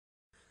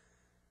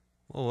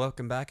Well,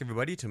 welcome back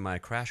everybody to my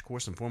crash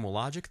course in formal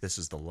logic. This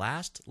is the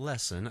last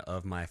lesson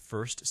of my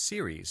first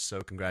series,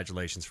 so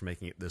congratulations for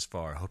making it this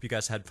far. I hope you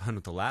guys had fun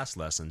with the last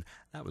lesson.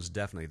 That was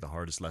definitely the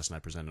hardest lesson I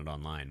presented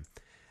online.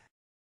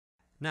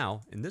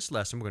 Now, in this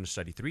lesson, we're going to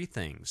study three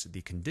things: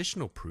 the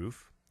conditional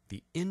proof,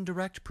 the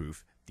indirect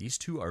proof. These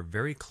two are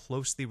very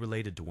closely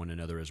related to one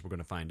another, as we're going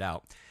to find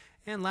out.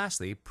 And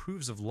lastly,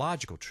 proofs of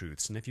logical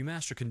truths. And if you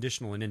master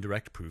conditional and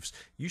indirect proofs,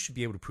 you should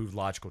be able to prove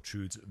logical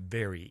truths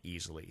very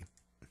easily.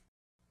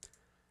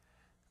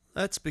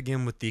 Let's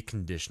begin with the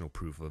conditional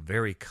proof, a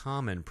very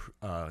common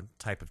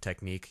type of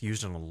technique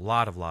used in a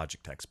lot of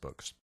logic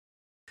textbooks.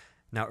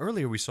 Now,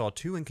 earlier we saw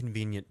two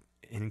inconvenient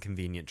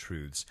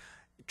truths.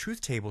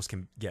 Truth tables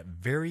can get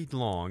very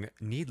long,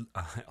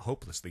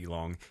 hopelessly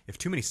long, if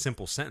too many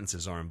simple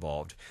sentences are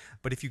involved.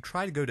 But if you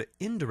try to go to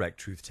indirect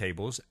truth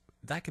tables,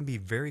 that can be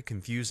very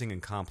confusing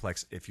and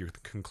complex if your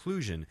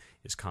conclusion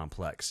is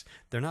complex.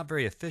 They're not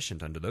very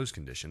efficient under those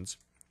conditions.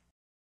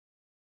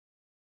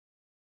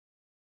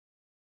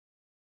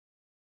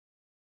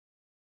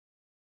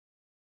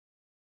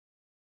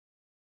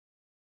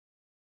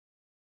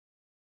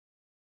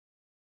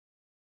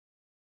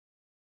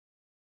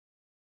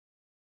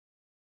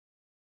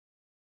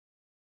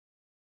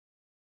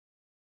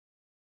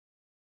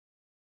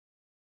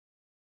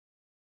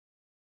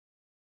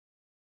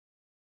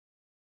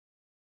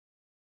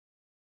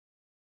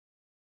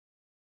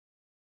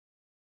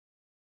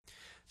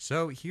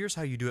 So here's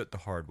how you do it the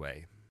hard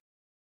way.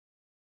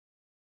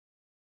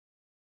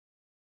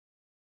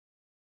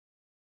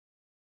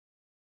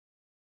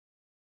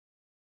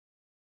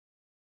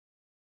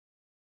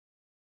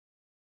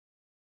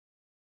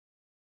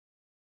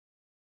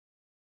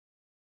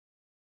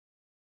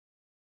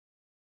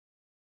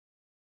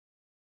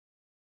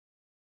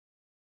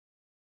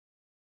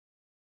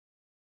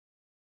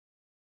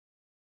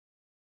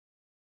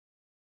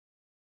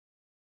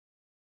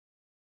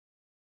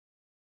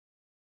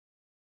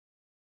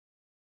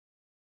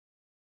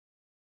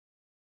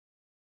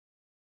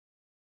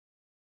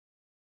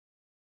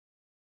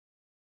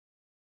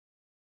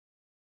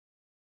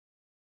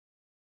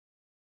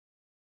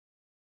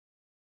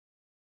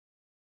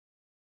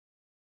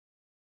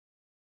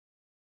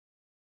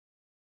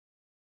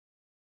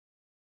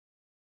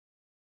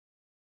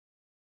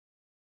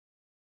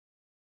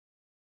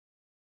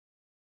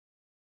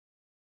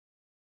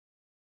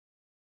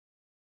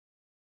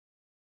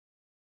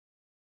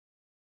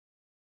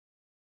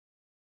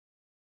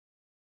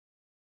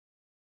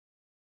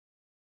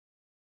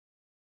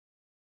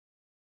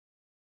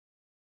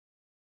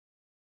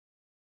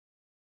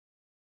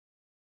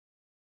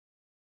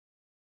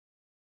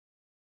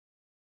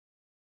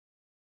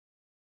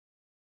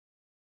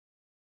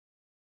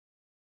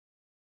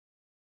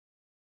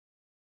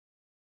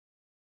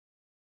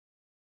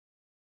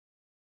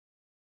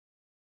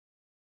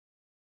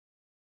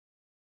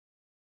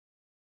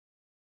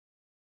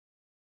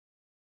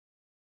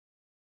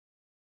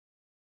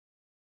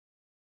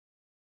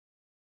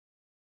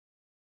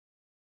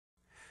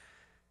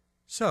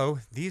 So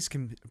these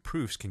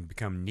proofs can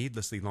become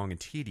needlessly long and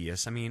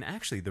tedious. I mean,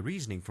 actually, the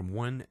reasoning from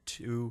 1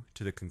 to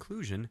the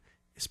conclusion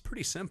is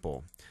pretty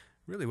simple.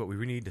 Really, what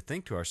we need to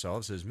think to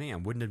ourselves is,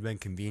 man, wouldn't it have been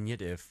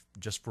convenient if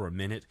just for a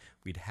minute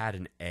we'd had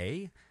an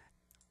A?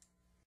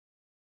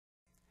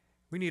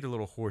 We need a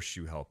little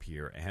horseshoe help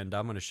here, and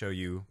I'm going to show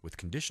you with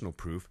conditional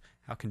proof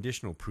how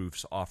conditional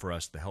proofs offer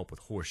us the help with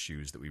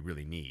horseshoes that we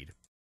really need.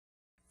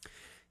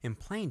 In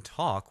plain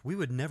talk, we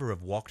would never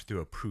have walked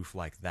through a proof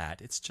like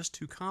that. It's just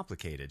too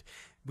complicated.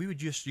 We would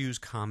just use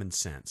common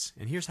sense.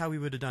 And here's how we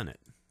would have done it.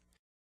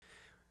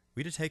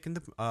 We'd have taken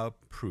the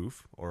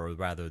proof, or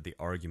rather the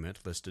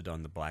argument listed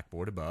on the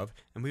blackboard above,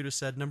 and we would have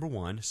said, number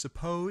one,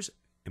 suppose,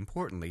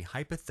 importantly,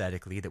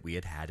 hypothetically, that we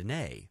had had an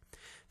A.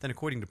 Then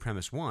according to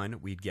premise 1,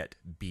 we'd get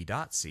B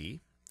dot C,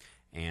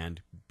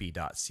 and B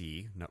dot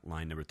C,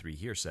 line number 3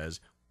 here says,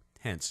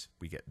 hence,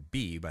 we get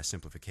B by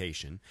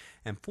simplification.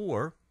 And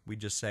 4, we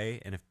just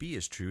say, and if B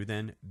is true,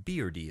 then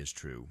B or D is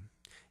true.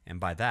 And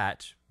by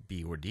that,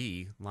 B or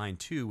D, line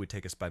 2 would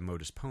take us by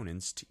modus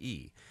ponens to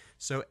E.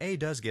 So A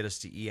does get us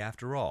to E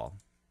after all.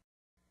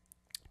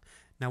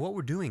 Now what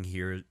we're doing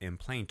here in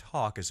plain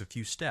talk is a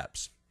few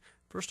steps.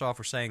 First off,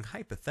 we're saying,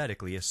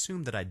 hypothetically,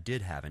 assume that I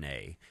did have an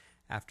A.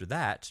 After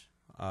that,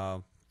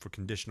 for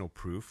conditional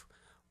proof,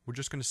 we're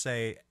just going to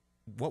say,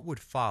 what would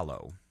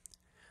follow?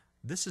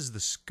 This is the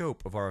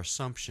scope of our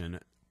assumption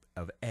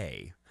of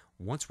A.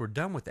 Once we're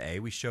done with A,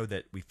 we show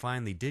that we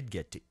finally did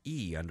get to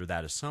E under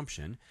that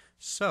assumption.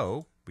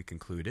 So, we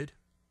concluded,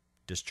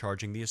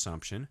 discharging the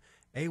assumption,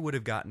 A would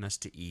have gotten us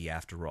to E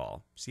after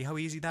all. See how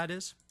easy that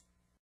is?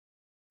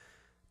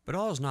 But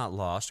all is not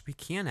lost. We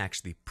can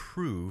actually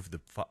prove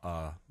the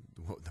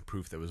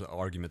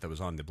argument that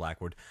was on the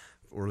blackboard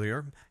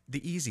earlier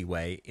the easy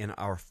way in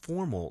our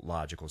formal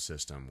logical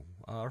system.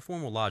 Our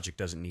formal logic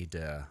doesn't need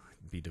to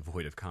be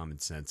devoid of common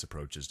sense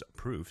approaches to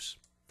proofs.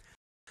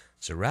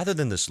 So rather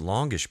than this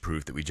longish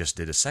proof that we just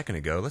did a second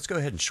ago, let's go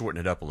ahead and shorten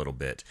it up a little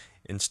bit.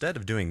 Instead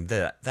of doing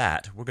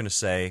that, we're going to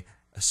say,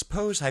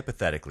 suppose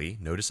hypothetically,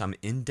 notice I'm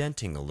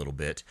indenting a little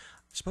bit,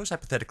 Suppose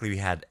hypothetically we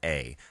had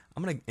A.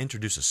 I'm going to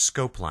introduce a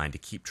scope line to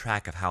keep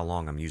track of how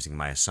long I'm using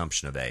my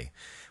assumption of A.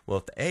 Well,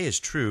 if A is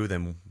true,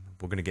 then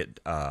we're going to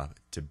get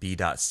to B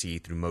dot C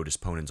through modus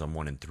ponens on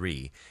 1 and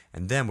 3,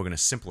 and then we're going to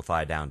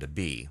simplify down to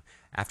B.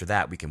 After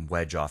that, we can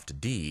wedge off to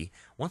D.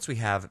 Once we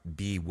have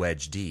B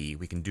wedge D,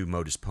 we can do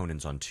modus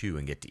ponens on 2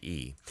 and get to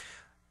E.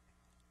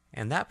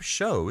 And that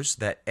shows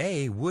that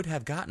A would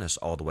have gotten us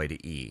all the way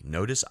to E.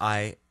 Notice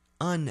I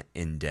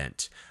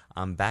unindent.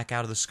 I'm back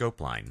out of the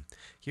scope line.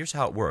 Here's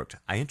how it worked.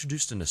 I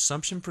introduced an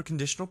assumption for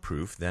conditional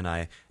proof, then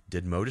I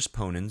did modus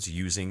ponens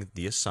using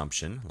the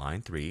assumption,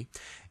 line 3,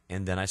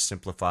 and then I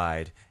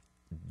simplified,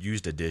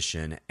 used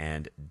addition,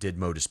 and did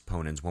modus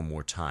ponens one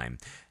more time.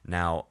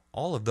 Now,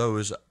 all of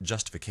those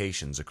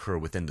justifications occur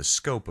within the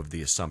scope of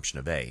the assumption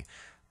of A.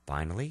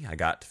 Finally, I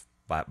got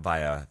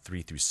via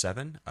 3 through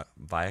 7,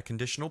 via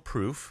conditional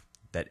proof,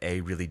 that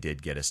A really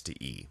did get us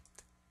to E.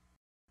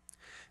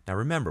 Now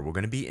remember, we're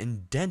going to be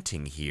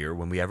indenting here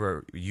when we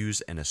ever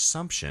use an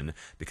assumption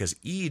because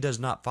E does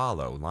not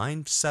follow.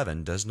 Line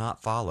 7 does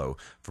not follow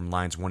from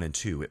lines 1 and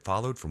 2. It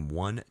followed from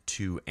 1,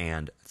 2,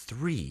 and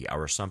 3,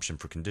 our assumption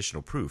for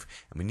conditional proof,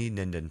 and we need an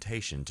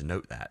indentation to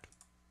note that.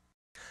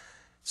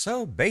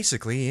 So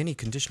basically, any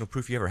conditional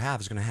proof you ever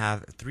have is going to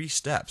have 3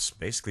 steps.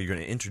 Basically, you're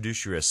going to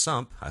introduce your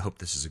assump. I hope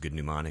this is a good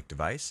mnemonic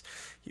device.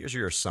 Here's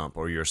your assump,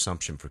 or your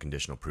assumption for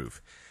conditional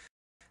proof.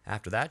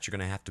 After that, you're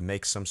going to have to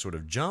make some sort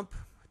of jump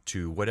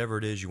to whatever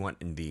it is you want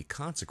in the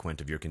consequent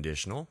of your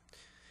conditional.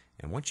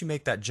 And once you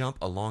make that jump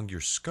along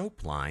your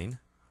scope line,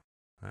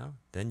 well,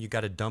 then you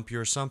got to dump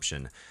your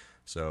assumption.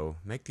 So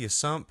make the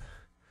assump,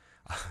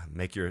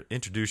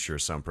 introduce your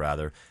assump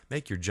rather,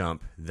 make your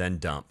jump, then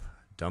dump.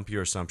 Dump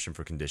your assumption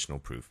for conditional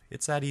proof.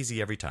 It's that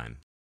easy every time.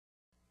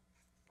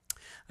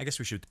 I guess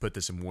we should put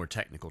this in more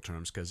technical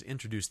terms because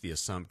introduce the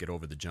assump, get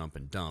over the jump,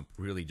 and dump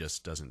really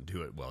just doesn't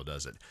do it well,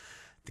 does it?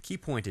 The key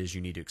point is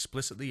you need to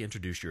explicitly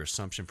introduce your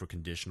assumption for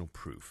conditional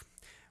proof.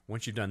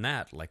 Once you've done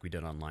that, like we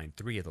did on line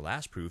 3 of the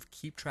last proof,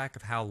 keep track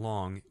of how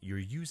long you're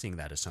using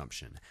that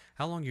assumption.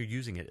 How long you're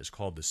using it is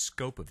called the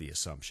scope of the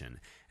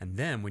assumption. And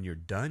then when you're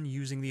done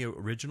using the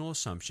original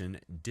assumption,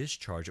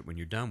 discharge it when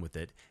you're done with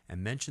it,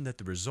 and mention that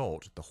the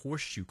result, the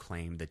horseshoe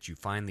claim that you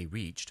finally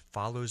reached,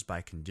 follows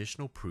by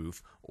conditional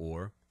proof,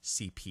 or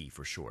CP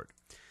for short.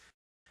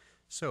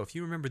 So if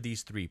you remember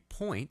these 3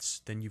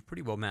 points, then you've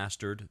pretty well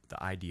mastered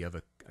the idea of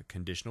a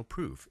conditional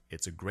proof.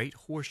 It's a great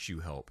horseshoe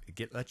help.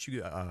 It lets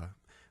you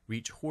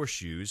reach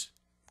horseshoes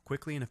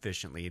quickly and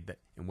efficiently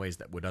in ways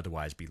that would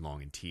otherwise be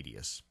long and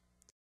tedious.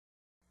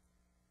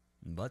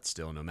 But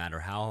still, no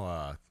matter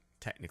how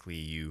technically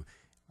you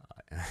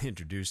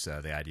introduce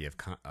the idea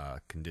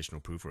of conditional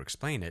proof or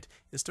explain it,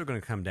 it's still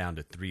going to come down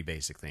to 3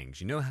 basic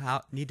things. You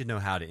need to know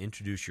how to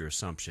introduce your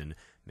assumption,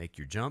 make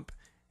your jump,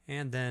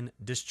 and then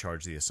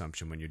discharge the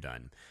assumption when you're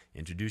done.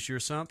 Introduce your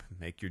assump,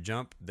 make your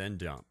jump, then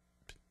dump,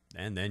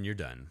 and then you're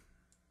done.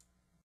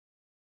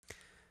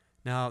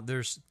 Now,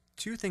 there's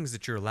 2 things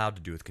that you're allowed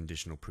to do with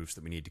conditional proofs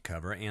that we need to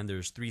cover, and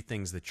there's 3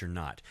 things that you're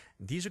not.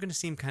 These are going to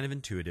seem kind of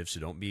intuitive, so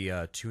don't be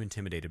too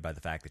intimidated by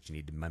the fact that you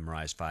need to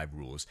memorize 5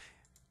 rules.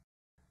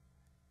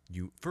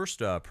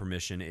 First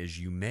permission is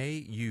you may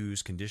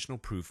use conditional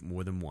proof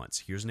more than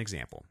once. Here's an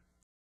example.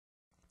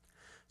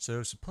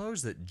 So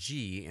suppose that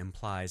G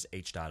implies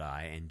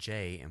H.I and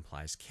J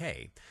implies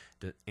K,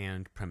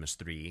 and premise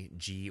 3,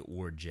 G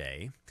or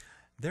J.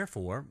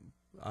 Therefore,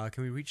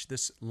 can we reach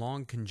this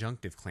long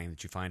conjunctive claim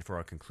that you find for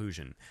our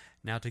conclusion?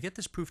 Now, to get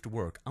this proof to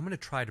work, I'm going to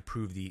try to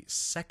prove the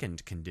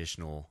second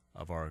conditional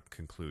of our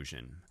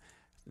conclusion.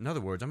 In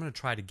other words, I'm going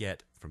to try to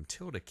get from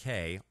tilde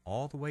K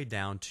all the way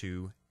down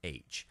to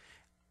H.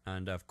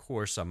 And of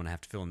course, I'm going to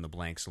have to fill in the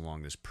blanks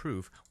along this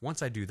proof.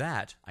 Once I do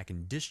that, I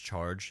can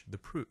discharge the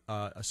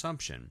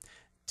assumption.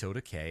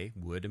 Tilde K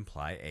would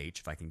imply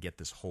H if I can get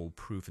this whole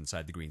proof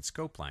inside the green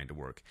scope line to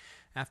work.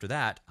 After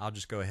that, I'll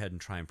just go ahead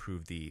and try and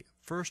prove the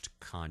first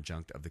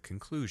conjunct of the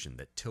conclusion,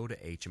 that tilde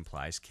H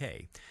implies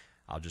K.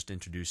 I'll just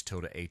introduce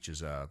tilde H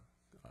as a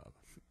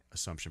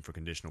assumption for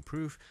conditional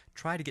proof,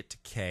 try to get to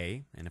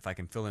K, and if I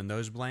can fill in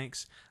those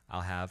blanks,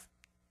 I'll have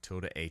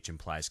tilde H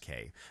implies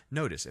K.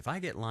 Notice, if I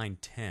get line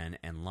 10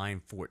 and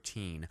line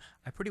 14,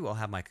 I pretty well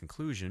have my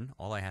conclusion.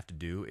 All I have to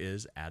do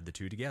is add the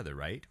 2 together,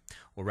 right?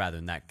 Or rather,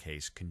 in that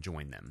case,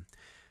 conjoin them.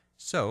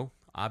 So,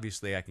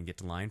 obviously, I can get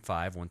to line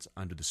 5 once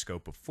under the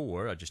scope of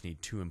 4. I just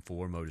need 2 and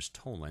 4 modus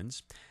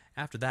tollens.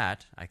 After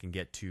that, I can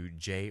get to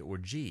J or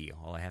G.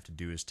 All I have to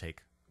do is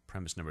take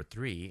premise number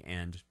 3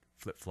 and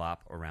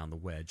flip-flop around the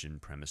wedge in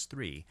premise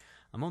 3.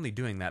 I'm only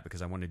doing that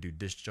because I want to do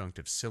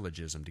disjunctive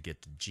syllogism to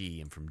get to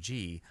G, and from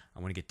G, I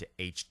want to get to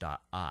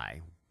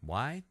H.I.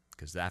 Why?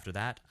 Because after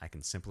that, I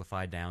can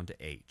simplify down to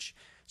H.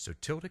 So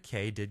tilde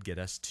K did get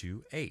us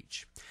to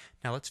H.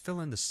 Now let's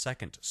fill in the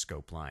second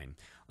scope line.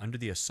 Under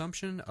the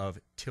assumption of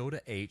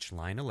tilde H,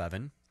 line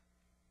 11,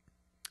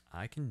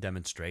 I can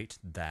demonstrate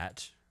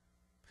that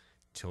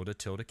tilde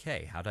tilde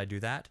k. How did I do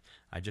that?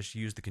 I just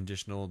used the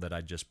conditional that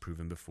I just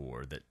proven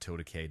before, that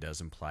tilde k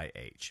does imply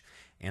h.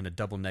 And a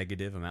double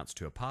negative amounts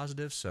to a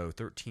positive, so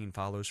 13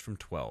 follows from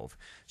 12.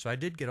 So I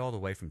did get all the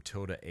way from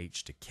tilde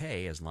h to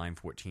k, as line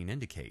 14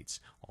 indicates.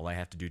 All I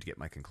have to do to get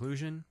my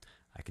conclusion,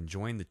 I can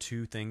join the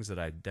two things that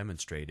I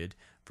demonstrated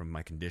from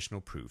my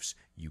conditional proofs.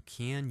 You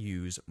can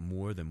use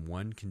more than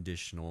one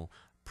conditional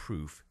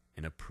proof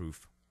in a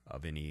proof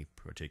of any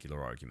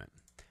particular argument.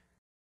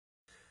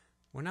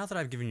 Well, now that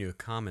I've given you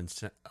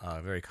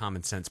a very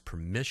common sense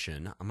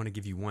permission, I'm going to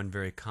give you one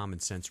very common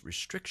sense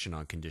restriction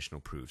on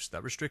conditional proofs.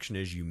 That restriction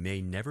is you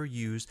may never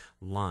use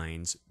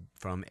lines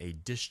from a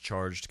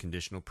discharged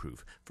conditional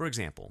proof. For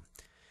example,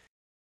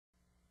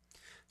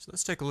 so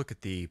let's take a look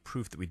at the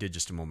proof that we did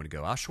just a moment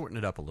ago. I'll shorten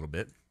it up a little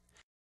bit.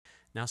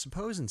 Now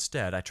suppose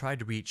instead I tried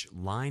to reach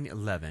line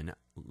 11,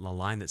 a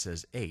line that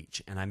says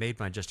h, and I made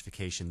my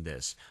justification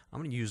this. I'm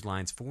going to use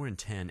lines 4 and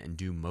 10 and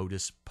do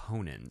modus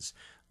ponens.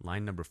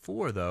 Line number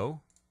 4, though,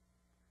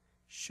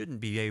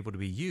 shouldn't be able to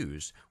be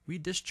used. We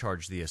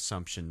discharge the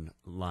assumption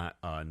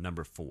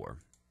number 4.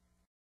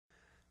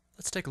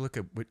 Let's take a look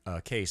at a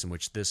case in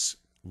which this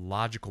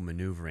logical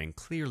maneuvering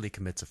clearly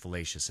commits a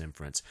fallacious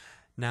inference.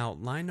 Now,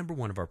 line number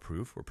 1 of our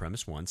proof, or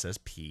premise 1, says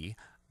P.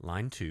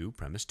 Line 2,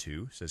 premise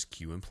 2, says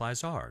Q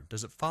implies R.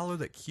 Does it follow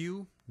that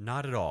Q?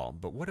 Not at all.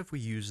 But what if we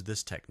use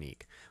this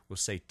technique? We'll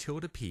say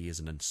tilde P is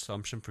an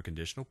assumption for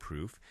conditional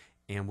proof,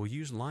 and we'll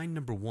use line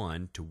number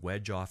 1 to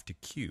wedge off to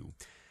Q.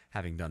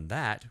 Having done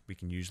that, we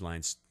can use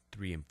lines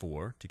 3 and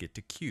 4 to get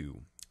to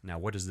Q. Now,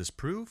 what does this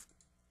prove?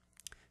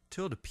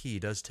 Tilde P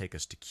does take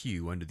us to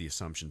Q under the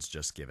assumptions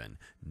just given.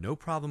 No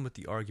problem with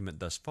the argument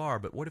thus far,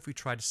 but what if we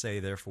try to say,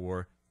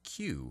 therefore,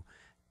 Q?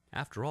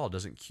 After all,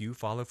 doesn't Q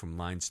follow from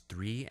lines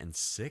 3 and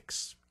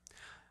 6?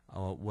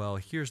 Well,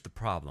 here's the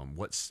problem.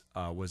 What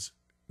was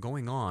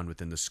going on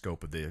within the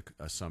scope of the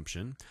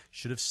assumption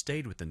should have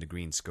stayed within the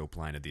green scope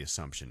line of the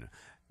assumption.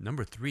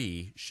 Number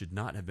 3 should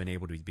not have been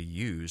able to be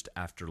used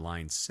after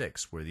line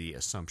 6, where the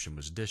assumption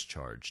was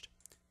discharged.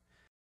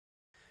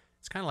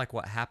 It's kind of like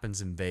what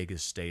happens in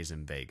Vegas stays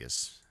in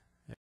Vegas.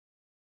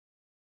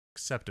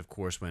 Except, of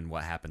course, when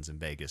what happens in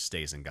Vegas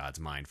stays in God's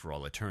mind for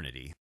all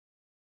eternity.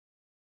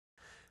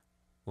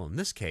 Well, in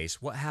this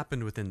case, what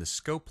happened within the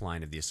scope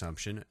line of the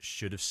assumption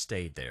should have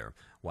stayed there.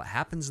 What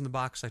happens in the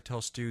box, I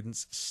tell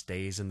students,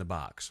 stays in the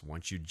box.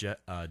 Once you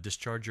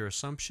discharge your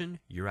assumption,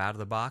 you're out of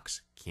the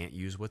box, can't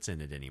use what's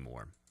in it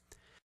anymore.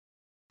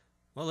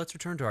 Well, let's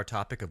return to our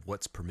topic of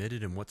what's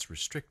permitted and what's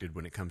restricted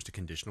when it comes to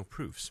conditional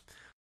proofs.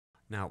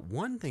 Now,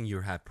 one thing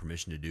you have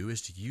permission to do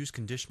is to use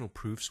conditional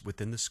proofs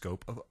within the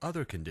scope of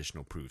other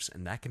conditional proofs,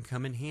 and that can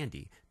come in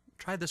handy.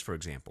 Try this, for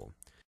example.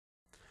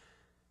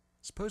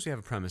 Suppose we have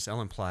a premise L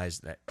implies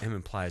that M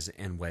implies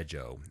n wedge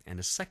O,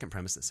 and a second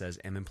premise that says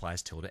M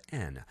implies tilde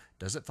N.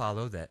 Does it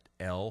follow that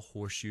L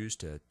horseshoes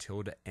to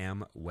tilde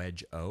M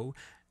wedge O?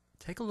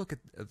 Take a look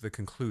at the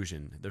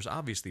conclusion. There's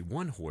obviously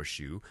one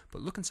horseshoe,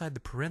 but look inside the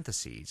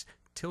parentheses.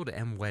 Tilde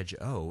M wedge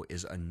O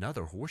is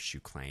another horseshoe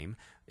claim.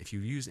 If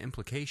you use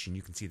implication,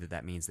 you can see that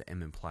that means that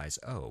M implies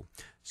O.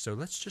 So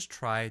let's just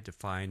try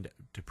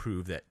to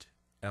prove that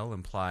L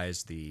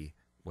implies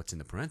what's in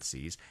the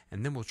parentheses,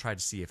 and then we'll try to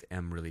see if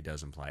M really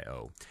does imply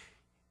O.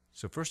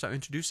 So first I'll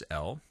introduce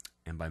L,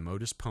 and by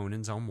modus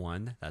ponens on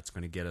 1, that's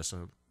going to get us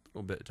a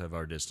little bit of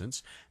our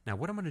distance. Now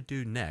what I'm going to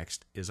do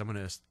next is I'm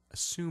going to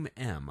assume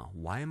M.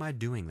 Why am I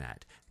doing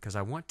that? Because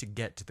I want to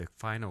get to the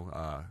final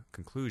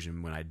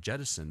conclusion when I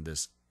jettison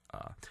this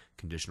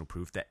conditional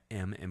proof that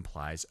M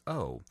implies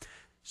O.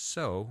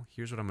 So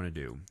here's what I'm going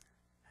to do.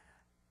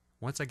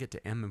 Once I get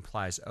to M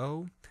implies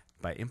O,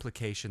 by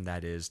implication,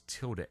 that is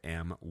tilde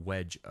M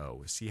wedge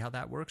O. See how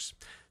that works?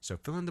 So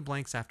fill in the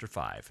blanks after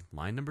 5.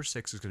 Line number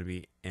 6 is going to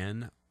be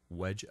N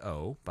wedge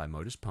O by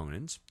modus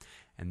ponens,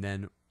 and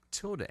then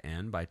tilde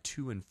N by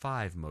 2 and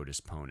 5 modus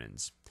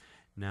ponens.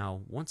 Now,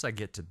 once I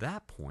get to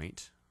that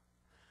point,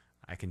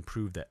 I can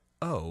prove that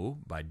O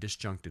by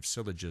disjunctive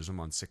syllogism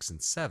on 6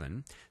 and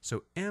 7.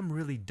 So M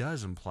really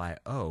does imply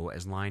O,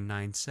 as line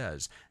 9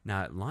 says.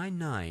 Now, at line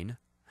 9,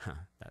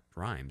 that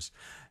rhymes.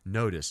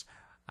 Notice,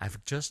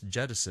 I've just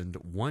jettisoned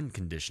one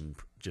conditional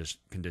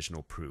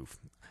proof.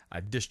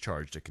 I've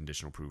discharged a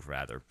conditional proof,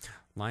 rather.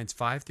 Lines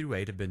 5 through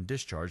 8 have been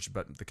discharged,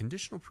 but the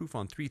conditional proof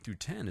on 3 through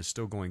 10 is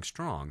still going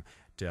strong.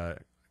 To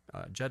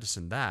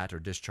jettison that or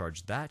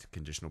discharge that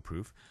conditional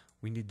proof,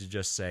 we need to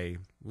just say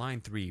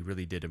line 3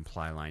 really did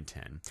imply line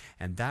 10.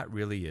 And that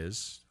really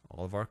is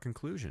all of our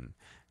conclusion.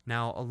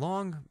 Now,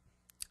 along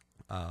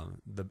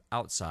the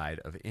outside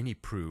of any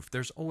proof,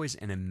 there's always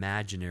an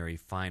imaginary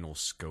final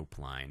scope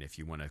line, if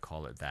you want to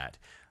call it that.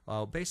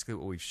 Basically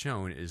what we've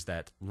shown is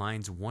that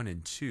lines 1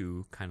 and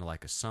 2, kind of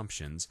like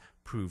assumptions,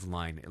 prove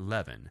line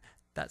 11.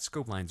 That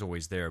scope line's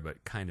always there,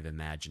 but kind of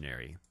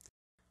imaginary.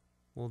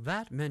 Well,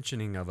 that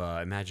mentioning of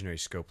an imaginary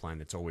scope line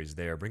that's always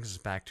there brings us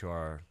back to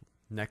our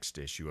next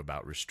issue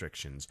about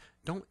restrictions.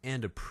 Don't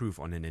end a proof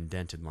on an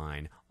indented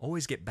line.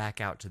 Always get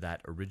back out to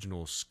that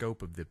original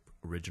scope of the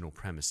original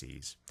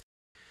premises.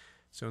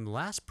 So in the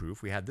last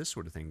proof, we had this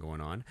sort of thing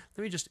going on.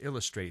 Let me just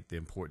illustrate the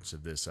importance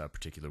of this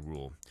particular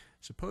rule.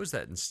 Suppose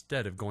that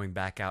instead of going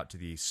back out to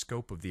the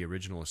scope of the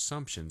original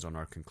assumptions on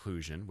our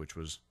conclusion, which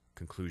was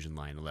conclusion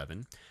line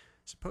 11,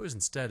 suppose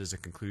instead as a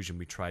conclusion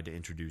we tried to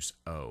introduce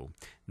O.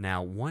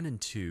 Now 1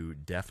 and 2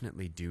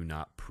 definitely do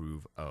not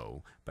prove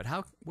O, but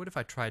what if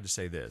I tried to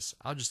say this?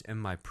 I'll just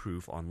end my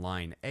proof on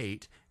line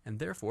 8, and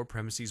therefore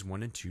premises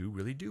 1 and 2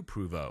 really do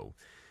prove O.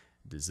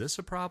 Is this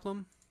a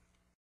problem?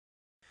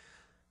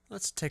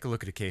 Let's take a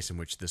look at a case in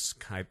which this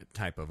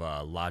type of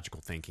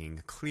logical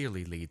thinking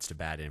clearly leads to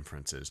bad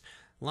inferences.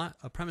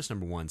 Premise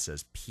number 1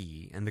 says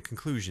P, and the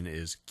conclusion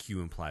is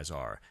Q implies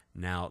R.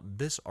 Now,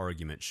 this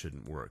argument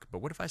shouldn't work, but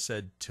what if I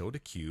said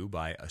tilde Q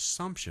by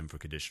assumption for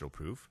conditional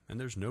proof, and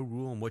there's no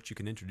rule on what you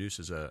can introduce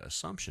as an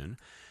assumption,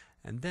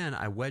 and then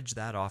I wedge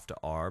that off to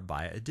R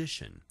by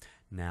addition.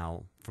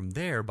 Now, from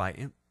there,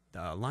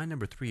 line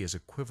number 3 is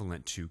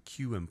equivalent to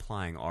Q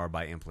implying R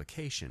by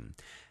implication.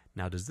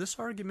 Now, does this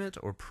argument,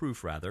 or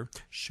proof rather,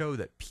 show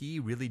that P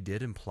really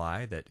did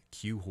imply that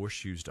Q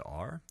horseshoes to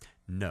R?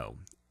 No.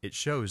 It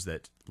shows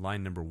that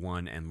line number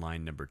 1 and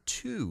line number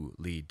 2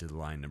 lead to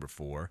line number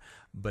 4,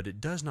 but it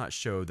does not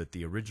show that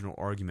the original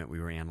argument we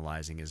were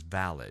analyzing is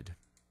valid.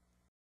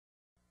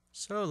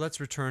 So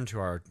let's return to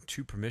our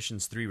 2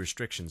 permissions, 3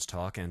 restrictions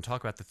talk and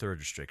talk about the third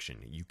restriction.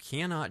 You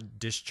cannot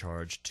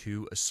discharge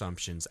 2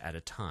 assumptions at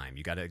a time.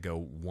 You got to go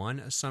 1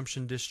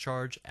 assumption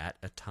discharge at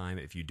a time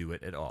if you do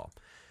it at all.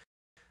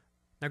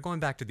 Now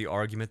going back to the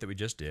argument that we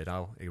just did,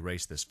 I'll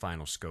erase this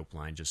final scope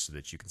line just so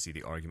that you can see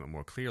the argument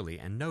more clearly,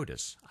 and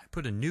notice I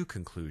put a new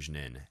conclusion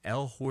in,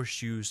 L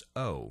horseshoes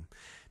O.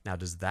 Now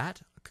does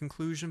that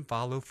conclusion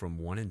follow from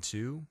 1 and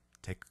 2?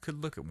 Take a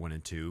good look at 1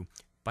 and 2.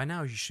 By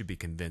now you should be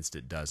convinced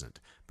it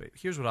doesn't, but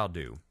here's what I'll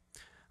do.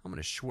 I'm going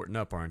to shorten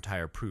up our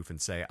entire proof and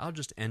say I'll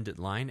just end at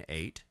line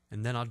 8,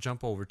 and then I'll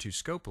jump over to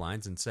scope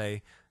lines and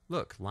say,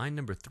 look, line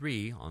number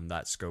 3 on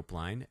that scope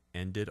line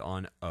ended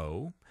on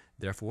O.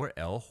 Therefore,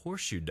 L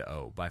horseshoed to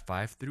O by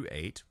 5 through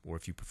 8, or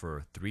if you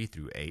prefer 3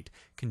 through 8,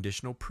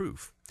 conditional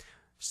proof.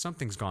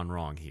 Something's gone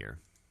wrong here.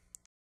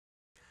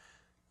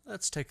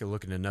 Let's take a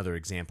look at another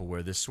example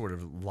where this sort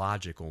of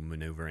logical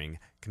maneuvering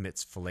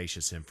commits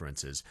fallacious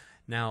inferences.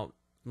 Now,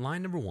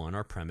 line number 1,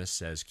 our premise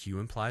says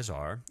Q implies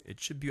R. It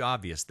should be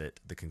obvious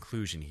that the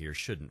conclusion here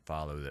shouldn't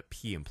follow that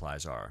P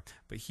implies R.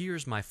 But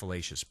here's my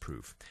fallacious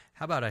proof.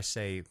 How about I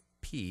say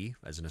P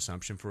as an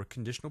assumption for a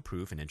conditional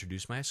proof and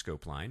introduce my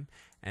scope line,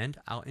 and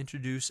I'll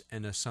introduce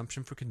an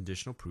assumption for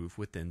conditional proof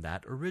within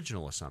that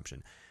original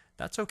assumption.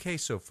 That's okay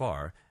so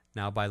far.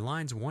 Now by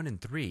lines 1 and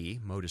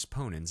 3, modus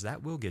ponens,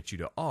 that will get you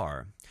to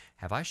R.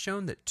 Have I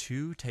shown that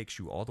 2 takes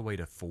you all the way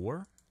to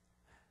 4?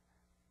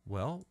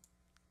 Well,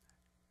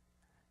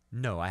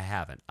 no, I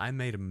haven't. I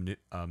made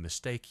a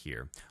mistake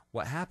here.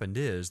 What happened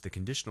is the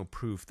conditional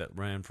proof that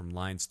ran from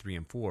lines 3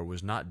 and 4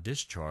 was not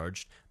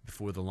discharged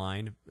before the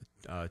line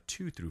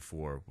 2 through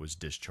 4 was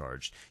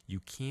discharged. You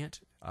can't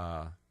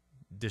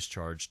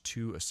discharge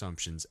 2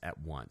 assumptions at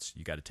once.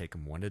 You got to take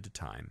them one at a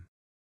time.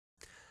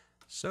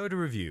 So to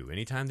review,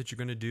 anytime that you're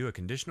going to do a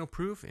conditional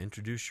proof,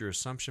 introduce your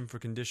assumption for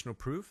conditional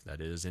proof,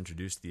 that is,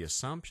 introduce the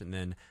assumption,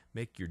 then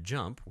make your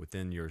jump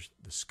within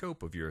the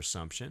scope of your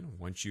assumption.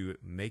 Once you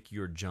make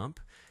your jump,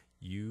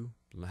 you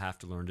have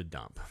to learn to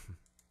dump.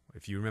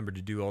 If you remember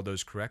to do all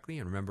those correctly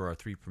and remember our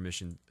 2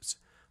 permissions,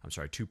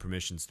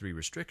 3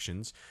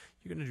 restrictions,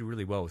 you're going to do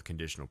really well with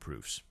conditional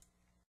proofs.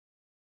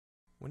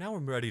 Well, now we're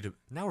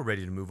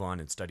ready to move on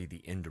and study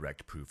the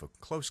indirect proof, a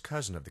close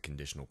cousin of the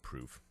conditional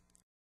proof.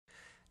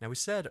 Now we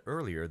said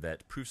earlier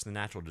that proofs in the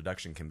natural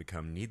deduction can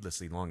become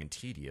needlessly long and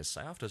tedious.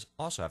 I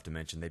also have to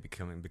mention they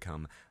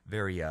become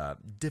very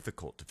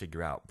difficult to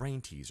figure out,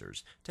 brain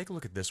teasers. Take a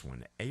look at this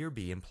one. A or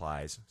B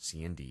implies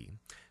C and D.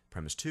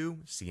 Premise 2,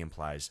 C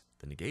implies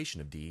the negation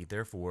of D,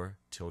 therefore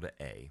tilde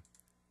A.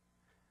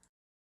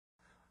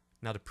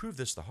 Now to prove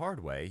this the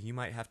hard way, you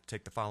might have to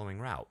take the following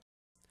route.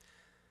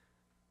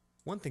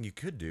 One thing you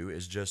could do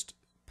is just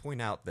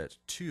point out that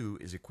 2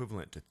 is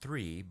equivalent to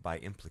 3 by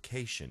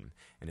implication,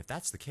 and if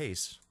that's the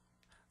case,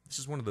 this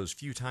is one of those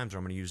few times where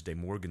I'm going to use De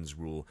Morgan's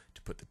rule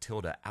to put the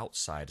tilde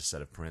outside a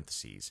set of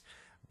parentheses.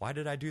 Why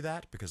did I do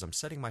that? Because I'm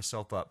setting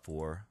myself up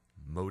for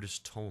modus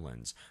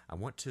tollens. I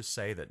want to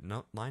say that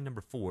line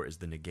number 4 is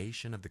the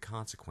negation of the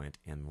consequent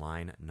in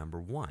line number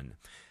 1.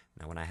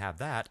 Now when I have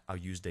that, I'll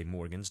use De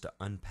Morgan's to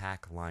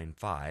unpack line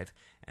 5,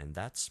 and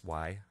that's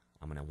why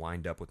I'm going to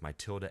wind up with my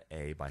tilde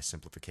A by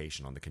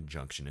simplification on the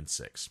conjunction in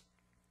 6.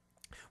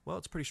 Well,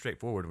 it's pretty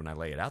straightforward when I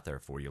lay it out there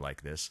for you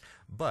like this,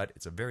 but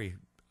it's a very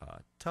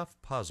tough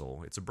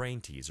puzzle. It's a brain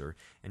teaser,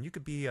 and you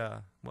could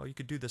you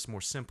could do this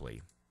more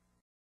simply.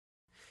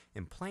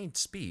 In plain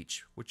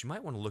speech, what you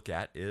might want to look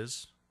at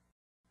is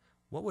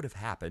what would have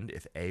happened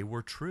if A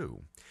were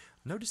true.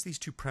 Notice these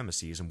 2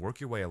 premises and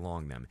work your way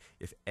along them.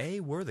 If A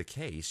were the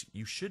case,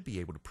 you should be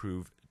able to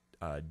prove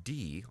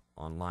D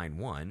on line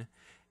 1,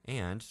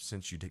 and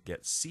since you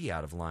get C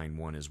out of line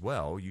 1 as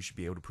well, you should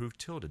be able to prove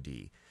tilde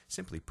D.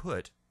 Simply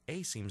put,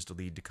 A seems to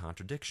lead to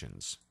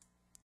contradictions.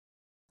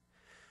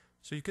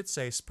 So you could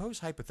say, suppose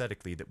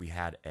hypothetically that we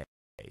had A.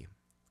 A.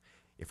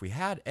 If we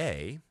had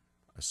A,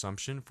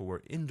 assumption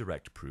for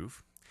indirect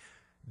proof,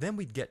 then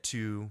we'd get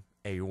to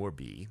A or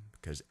B,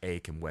 because A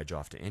can wedge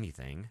off to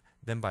anything.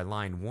 Then by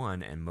line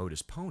 1 and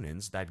modus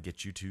ponens, that'd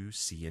get you to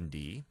C and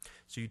D.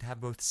 So you'd have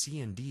both C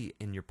and D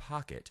in your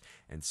pocket,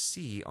 and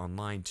C on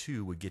line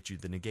 2 would get you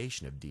the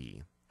negation of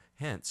D.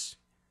 Hence,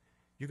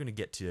 you're going to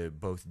get to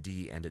both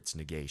D and its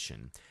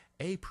negation.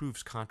 A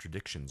proves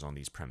contradictions on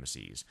these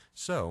premises.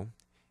 So,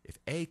 if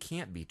A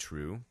can't be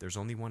true, there's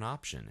only one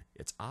option.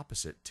 Its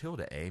opposite,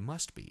 tilde A,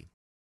 must be.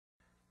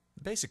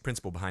 The basic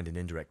principle behind an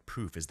indirect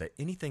proof is that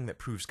anything that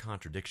proves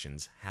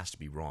contradictions has to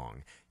be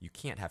wrong. You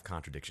can't have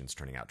contradictions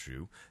turning out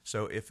true.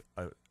 So if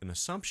an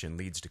assumption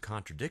leads to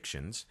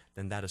contradictions,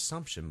 then that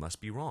assumption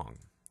must be wrong.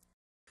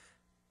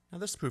 Now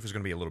this proof is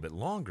going to be a little bit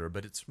longer,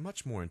 but it's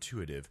much more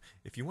intuitive.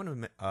 If you want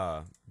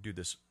to do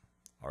this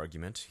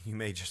argument, you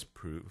may just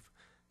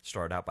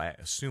start out by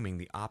assuming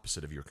the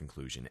opposite of your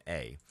conclusion,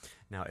 A.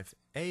 Now if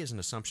A is an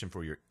assumption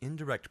for your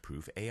indirect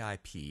proof,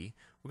 AIP,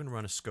 we're going to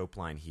run a scope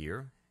line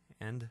here.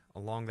 And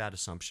along that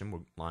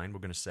assumption line, we're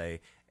going to say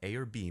A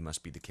or B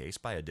must be the case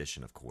by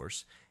addition, of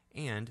course.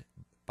 And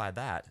by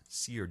that,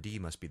 C or D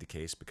must be the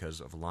case because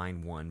of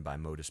line 1 by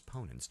modus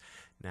ponens.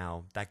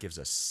 Now, that gives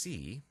us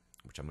C,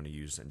 which I'm going to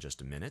use in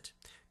just a minute,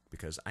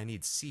 because I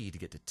need C to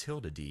get to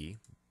tilde D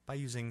by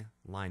using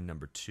line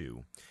number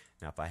 2.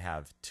 Now, if I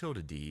have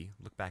tilde D,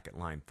 look back at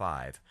line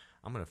 5,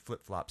 I'm going to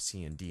flip-flop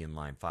C and D in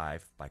line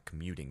 5 by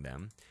commuting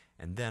them,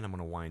 and then I'm going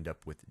to wind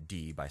up with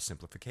D by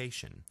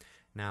simplification.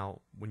 Now,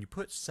 when you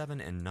put 7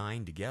 and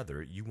 9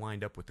 together, you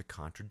wind up with a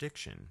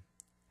contradiction.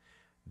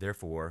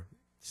 Therefore,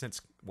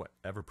 since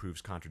whatever proves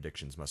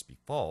contradictions must be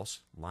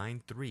false,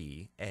 line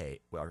 3A,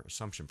 our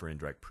assumption for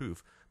indirect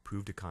proof,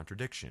 proved a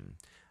contradiction.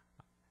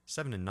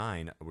 7 and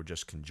 9 were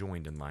just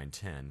conjoined in line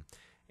 10,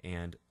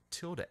 and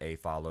tilde A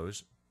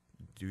follows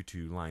due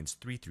to lines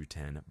 3 through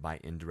 10 by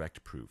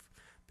indirect proof.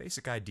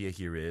 Basic idea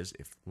here is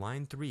if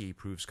line 3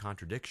 proves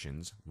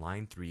contradictions,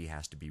 line 3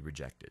 has to be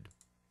rejected.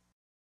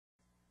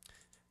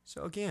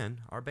 So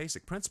again, our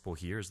basic principle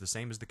here is the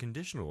same as the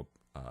conditional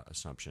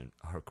assumption,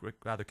 or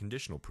rather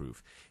conditional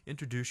proof.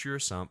 Introduce your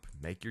assump,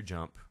 make your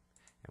jump,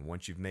 and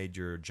once you've made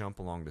your jump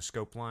along the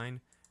scope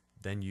line,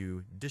 then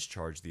you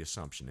discharge the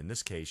assumption. In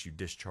this case, you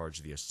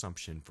discharge the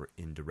assumption for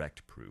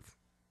indirect proof.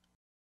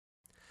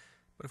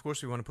 But of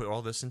course, we want to put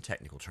all this in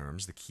technical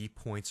terms. The key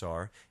points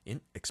are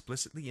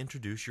explicitly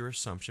introduce your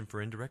assumption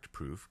for indirect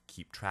proof,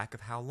 keep track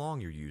of how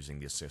long you're using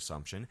this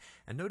assumption,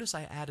 and notice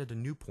I added a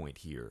new point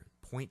here.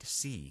 Point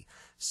C.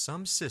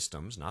 Some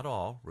systems, not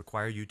all,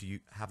 require you to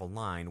have a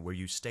line where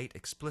you state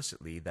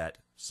explicitly that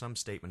some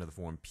statement of the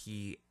form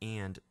P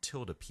and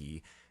tilde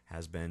P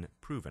has been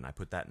proven. I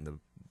put that in the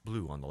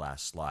blue on the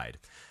last slide.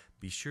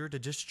 Be sure to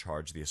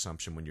discharge the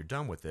assumption when you're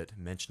done with it,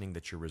 mentioning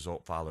that your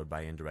result followed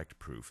by indirect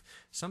proof.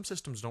 Some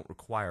systems don't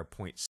require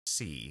point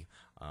C.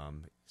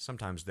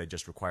 Sometimes they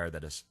just require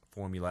that a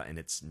formula and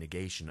its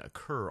negation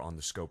occur on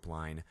the scope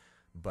line,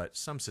 but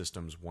some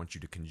systems want you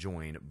to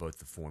conjoin both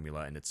the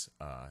formula and its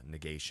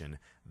negation.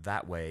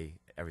 That way,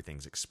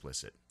 everything's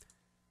explicit.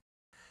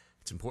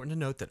 It's important to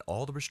note that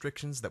all the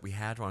restrictions that we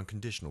had on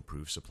conditional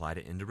proofs apply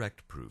to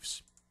indirect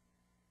proofs,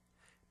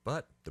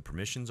 but the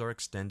permissions are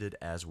extended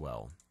as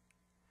well.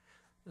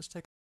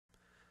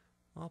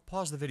 I'll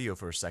pause the video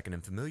for a second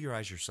and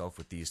familiarize yourself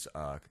with these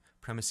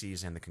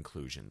premises and the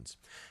conclusions.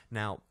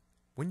 Now,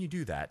 when you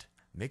do that,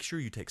 make sure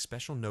you take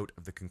special note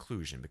of the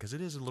conclusion because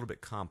it is a little bit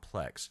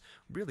complex.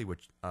 Really, what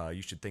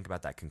you should think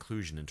about that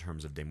conclusion in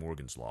terms of De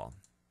Morgan's law.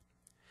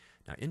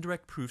 Now,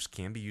 indirect proofs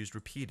can be used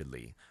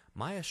repeatedly.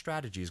 My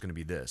strategy is going to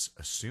be this: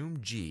 assume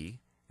G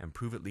and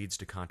prove it leads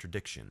to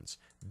contradictions.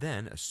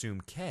 Then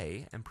assume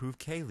K and prove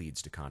K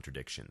leads to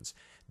contradictions.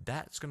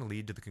 That's going to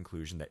lead to the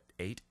conclusion that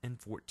 8 and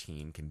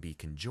 14 can be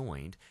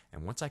conjoined,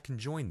 and once I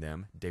conjoin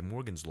them, De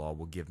Morgan's law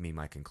will give me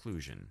my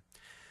conclusion.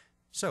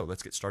 So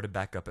let's get started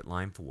back up at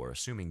line 4.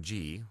 Assuming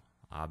G,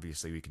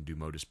 obviously we can do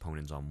modus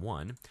ponens on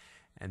 1,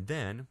 and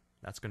then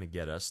that's going to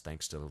get us,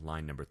 thanks to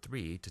line number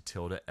 3, to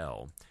tilde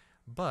L.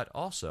 But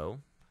also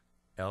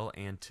L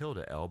and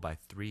tilde L by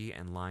 3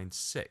 and line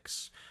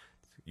 6.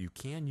 You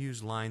can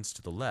use lines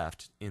to the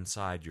left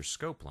inside your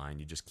scope line,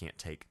 you just can't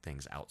take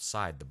things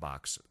outside the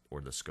box or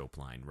the scope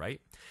line,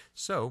 right?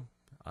 So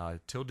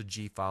tilde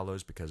G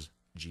follows because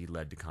G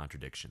led to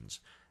contradictions.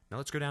 Now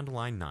let's go down to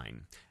line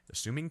 9.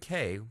 Assuming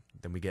K,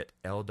 then we get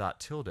L dot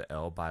tilde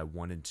L by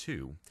 1 and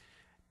 2.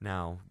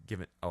 Now,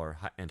 given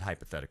and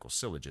hypothetical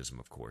syllogism,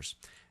 of course.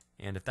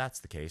 And if that's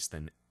the case,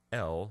 then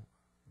L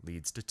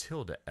leads to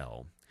tilde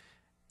L.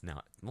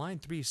 Now, line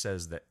 3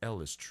 says that L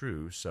is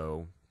true,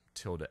 so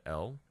tilde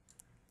L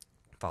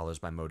follows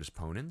by modus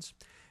ponens.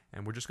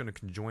 And we're just going to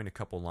conjoin a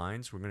couple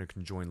lines. We're going to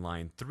conjoin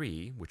line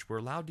 3, which we're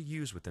allowed to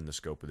use within the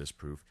scope of this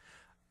proof,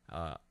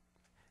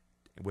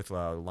 with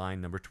line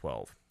number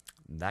 12.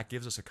 That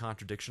gives us a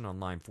contradiction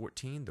on line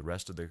 14. The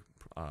rest of the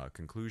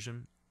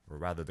conclusion, or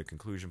rather the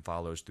conclusion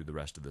follows through the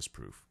rest of this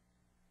proof.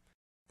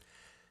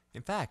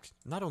 In fact,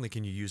 not only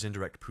can you use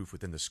indirect proof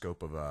within the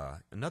scope of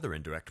another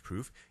indirect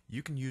proof,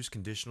 you can use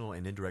conditional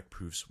and indirect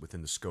proofs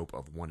within the scope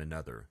of one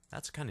another.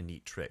 That's a kind of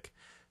neat trick.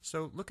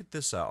 So look at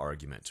this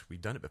argument.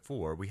 We've done it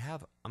before.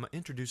 I'm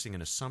introducing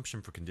an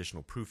assumption for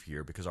conditional proof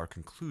here because our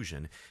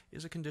conclusion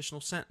is a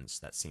conditional sentence.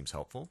 That seems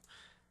helpful.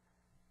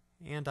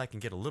 And I can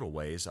get a little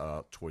ways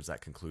towards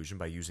that conclusion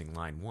by using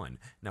line 1.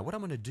 Now what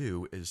I'm going to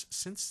do is,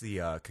 since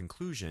the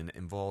conclusion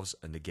involves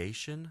a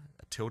negation,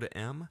 a tilde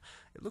m,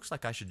 it looks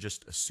like I should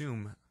just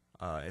assume,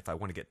 if I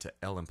want to get to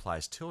L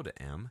implies tilde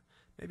m,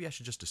 maybe I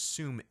should just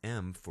assume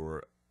m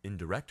for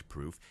indirect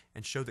proof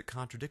and show that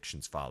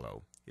contradictions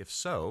follow. If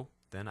so,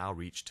 then I'll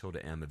reach tilde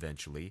m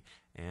eventually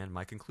and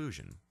my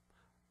conclusion.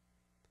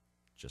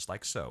 Just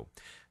like so.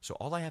 So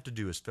all I have to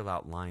do is fill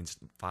out lines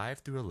 5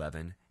 through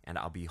 11 and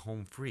I'll be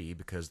home free,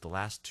 because the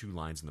last two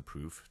lines in the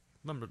proof,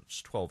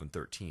 numbers 12 and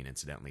 13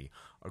 incidentally,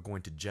 are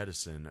going to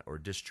jettison or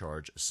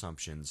discharge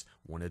assumptions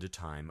one at a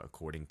time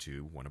according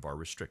to one of our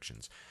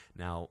restrictions.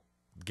 Now,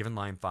 given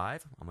line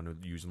 5, I'm going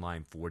to use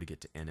line 4 to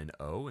get to n and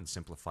o and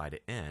simplify to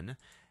n.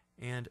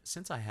 And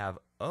since I have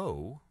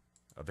o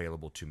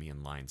available to me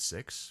in line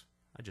 6,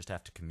 I just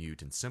have to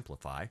commute and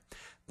simplify.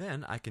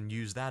 Then I can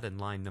use that in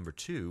line number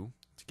 2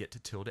 to get to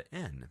tilde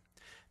n.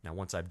 Now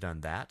once I've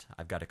done that,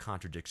 I've got a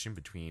contradiction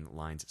between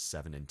lines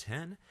 7 and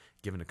 10.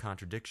 Given a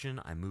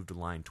contradiction, I move to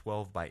line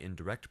 12 by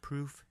indirect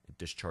proof,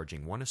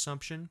 discharging one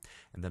assumption,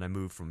 and then I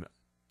move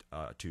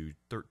to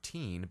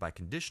 13 by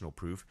conditional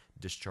proof,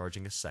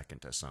 discharging a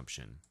second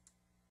assumption.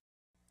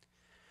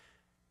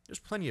 There's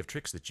plenty of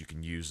tricks that you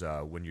can use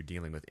when you're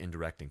dealing with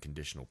indirect and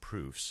conditional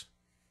proofs.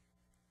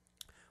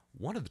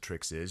 One of the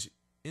tricks is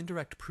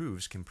indirect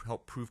proofs can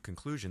help prove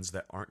conclusions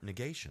that aren't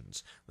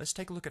negations. Let's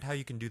take a look at how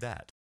you can do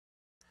that.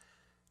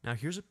 Now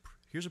here's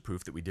a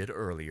proof that we did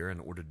earlier in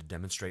order to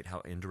demonstrate how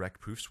indirect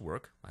proofs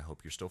work. I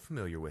hope you're still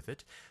familiar with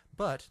it.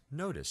 But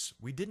notice,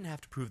 we didn't have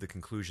to prove the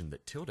conclusion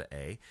that tilde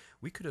a.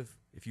 We could have,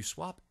 if you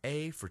swap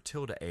a for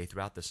tilde a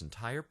throughout this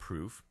entire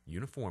proof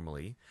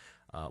uniformly,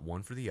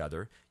 one for the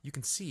other, you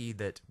can see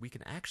that we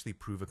can actually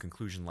prove a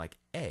conclusion like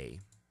a.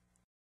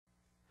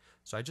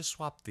 So I just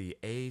swapped the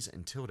a's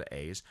and tilde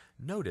a's.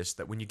 Notice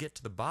that when you get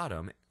to the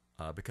bottom,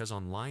 because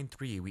on line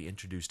 3 we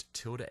introduced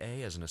tilde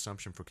a as an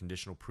assumption for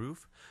conditional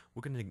proof,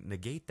 we're going to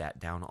negate that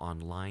down on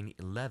line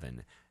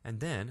 11. And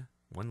then,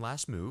 one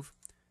last move,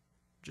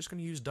 just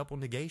going to use double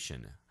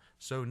negation.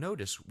 So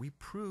notice we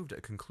proved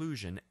a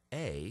conclusion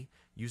a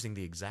using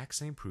the exact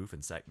same proof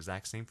and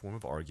exact same form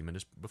of argument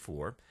as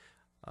before,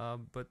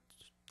 but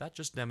that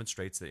just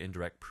demonstrates that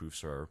indirect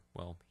proofs are,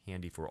 well,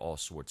 handy for all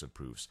sorts of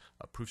proofs,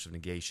 proofs of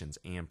negations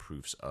and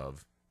proofs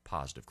of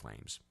positive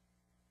claims.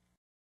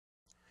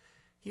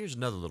 Here's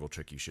another little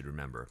trick you should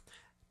remember.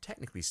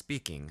 Technically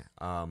speaking,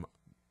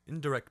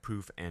 indirect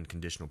proof and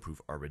conditional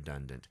proof are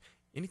redundant.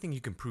 Anything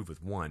you can prove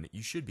with one,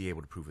 you should be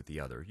able to prove with the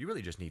other. You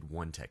really just need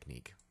one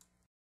technique.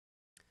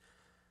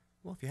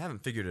 Well, if you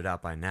haven't figured it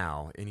out by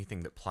now, anything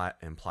that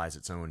implies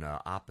its own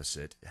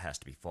opposite has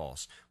to be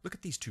false. Look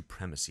at these two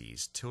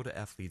premises. Tilde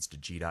f leads to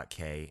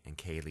g.k and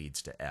k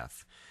leads to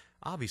f.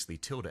 Obviously,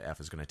 tilde f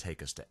is going to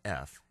take us to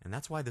f, and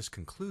that's why this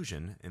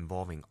conclusion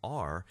involving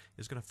r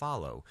is going to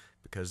follow,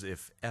 because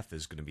if f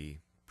is going to be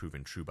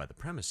proven true by the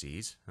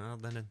premises,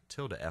 then a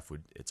tilde f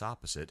would, its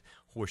opposite,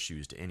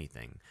 horseshoes to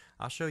anything.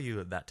 I'll show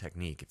you that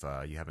technique if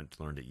you haven't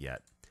learned it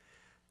yet.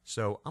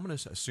 So I'm going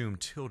to assume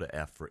tilde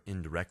f for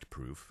indirect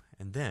proof,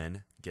 and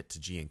then get to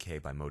g and k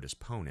by modus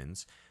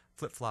ponens,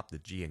 flip-flop the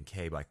g and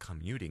k by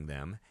commuting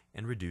them,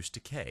 and reduce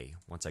to k.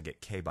 Once I get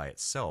k by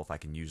itself, I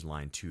can use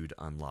line 2 to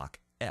unlock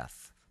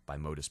f by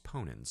modus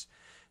ponens.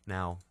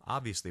 Now,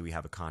 obviously we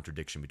have a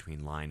contradiction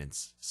between line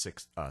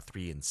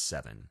 3 and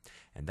 7,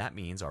 and that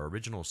means our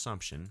original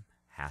assumption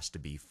has to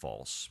be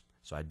false.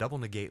 So I double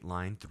negate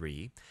line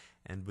 3,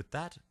 and with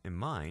that in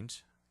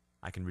mind,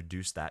 I can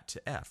reduce that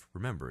to f.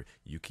 Remember,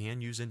 you can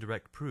use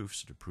indirect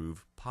proofs to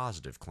prove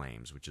positive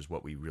claims, which is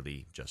what we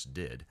really just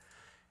did.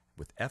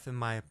 With f in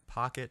my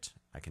pocket,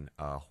 I can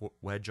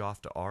wedge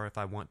off to r if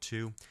I want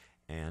to,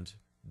 and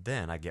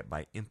then I get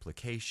by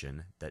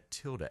implication that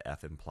tilde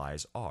f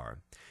implies r.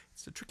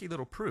 It's a tricky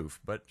little proof,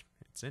 but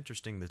it's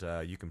interesting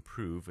that you can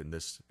prove in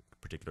this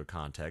particular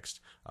context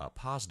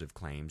positive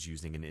claims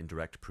using an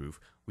indirect proof.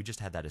 We just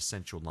had that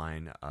essential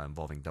line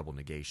involving double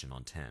negation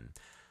on 10.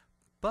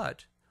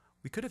 But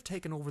we could have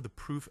taken over the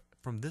proof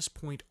from this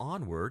point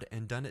onward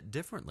and done it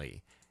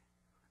differently.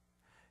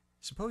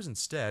 Suppose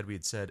instead we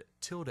had said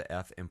tilde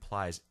f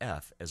implies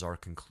f as our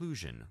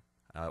conclusion.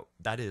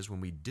 That is,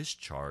 when we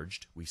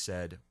discharged, we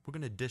said we're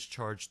going to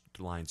discharge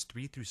lines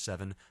 3 through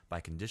 7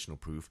 by conditional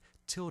proof.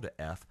 Tilde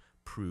f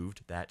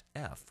proved that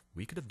f.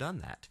 We could have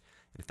done that.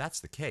 And if that's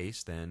the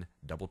case, then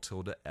double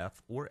tilde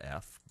f or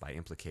f by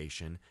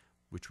implication,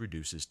 which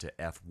reduces to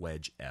f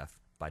wedge f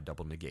by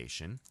double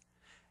negation,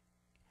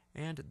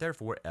 and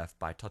therefore f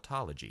by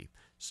tautology.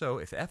 So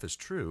if f is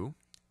true,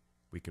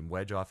 we can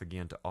wedge off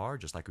again to r,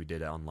 just like we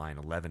did on line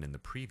 11 in the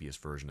previous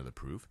version of the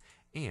proof,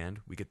 and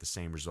we get the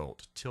same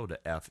result. Tilde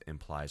f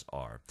implies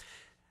r.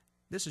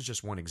 This is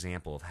just one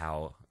example of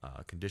how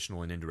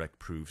conditional and indirect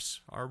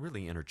proofs are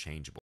really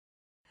interchangeable.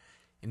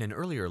 In an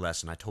earlier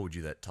lesson, I told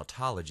you that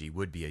tautology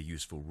would be a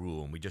useful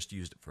rule, and we just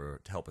used it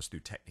to help us through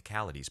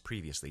technicalities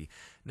previously.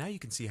 Now you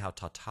can see how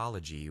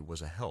tautology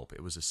was a help.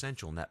 It was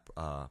essential in that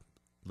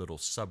little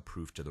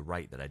subproof to the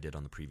right that I did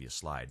on the previous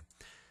slide.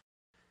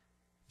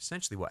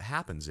 Essentially what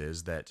happens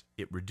is that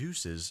it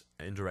reduces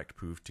indirect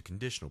proof to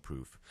conditional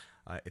proof.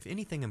 If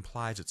anything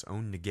implies its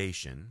own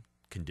negation,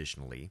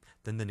 conditionally,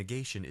 then the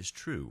negation is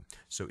true.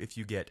 So if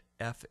you get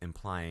f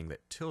implying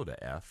that tilde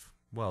f,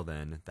 well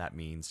then that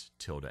means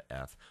tilde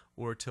f,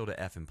 or tilde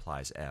f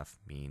implies f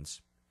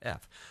means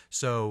f.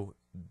 So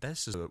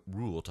this is a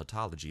rule,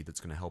 tautology, that's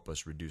going to help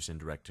us reduce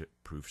indirect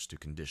proofs to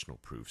conditional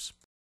proofs.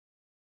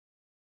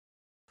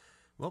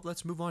 Well,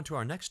 let's move on to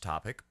our next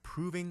topic,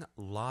 proving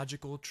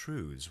logical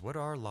truths. What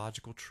are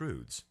logical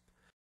truths?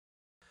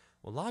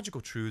 Well, logical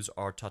truths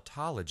are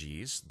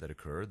tautologies that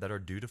occur that are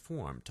due to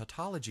form.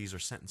 Tautologies are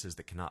sentences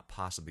that cannot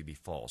possibly be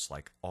false,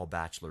 like all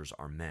bachelors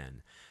are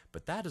men.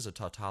 But that is a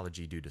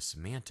tautology due to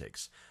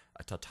semantics.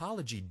 A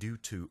tautology due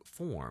to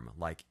form,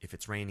 like if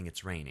it's raining,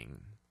 it's raining.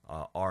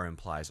 R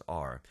implies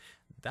R.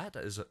 That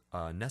is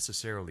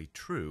necessarily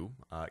true,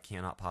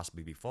 cannot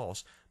possibly be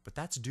false, but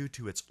that's due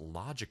to its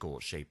logical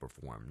shape or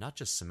form, not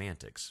just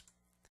semantics.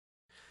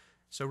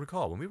 So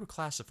recall, when we were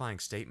classifying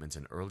statements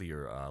in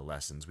earlier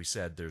lessons, we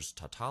said there's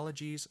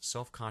tautologies,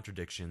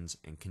 self-contradictions,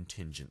 and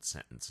contingent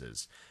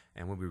sentences.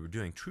 And when we were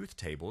doing truth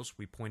tables,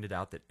 we pointed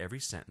out that every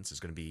sentence is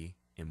going to be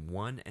in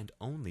one and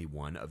only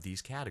one of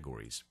these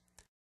categories.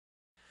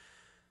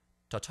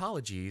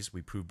 Tautologies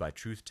we proved by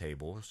truth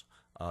tables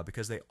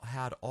because they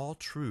had all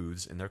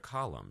truths in their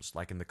columns,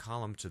 like in the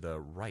column to the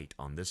right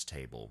on this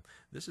table.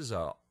 This is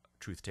a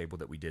truth table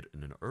that we did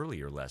in an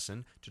earlier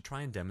lesson to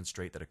try and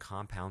demonstrate that a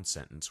compound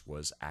sentence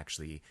was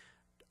actually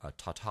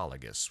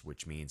tautologous,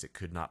 which means it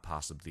could not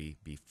possibly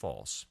be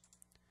false.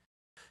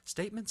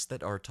 Statements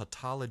that are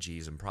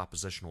tautologies in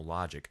propositional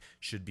logic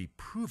should be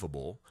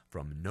provable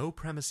from no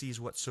premises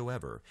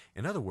whatsoever.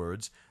 In other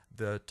words,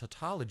 the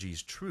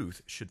tautology's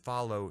truth should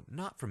follow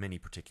not from any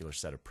particular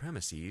set of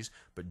premises,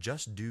 but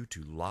just due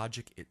to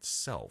logic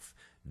itself.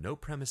 No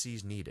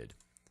premises needed.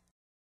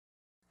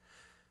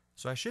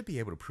 So I should be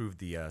able to prove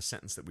the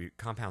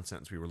compound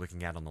sentence we were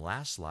looking at on the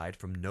last slide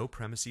from no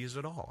premises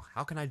at all.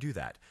 How can I do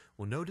that?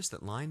 Well, notice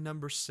that line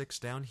number 6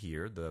 down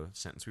here, the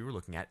sentence we were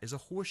looking at, is a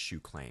horseshoe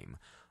claim.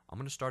 I'm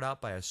going to start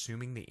out by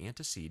assuming the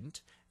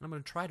antecedent, and I'm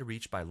going to try to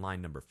reach by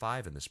line number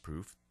 5 in this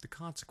proof the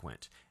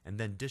consequent, and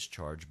then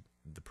discharge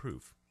the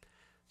proof.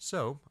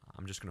 So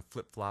I'm just going to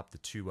flip-flop the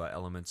two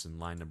elements in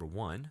line number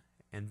 1,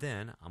 and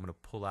then I'm going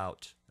to pull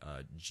out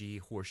G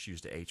horseshoes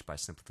to H by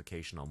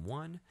simplification on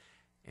 1,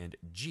 and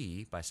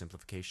G by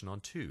simplification on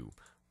 2.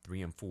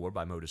 3 and 4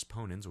 by modus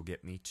ponens will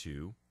get me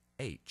to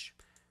H.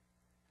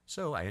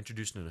 So I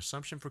introduced an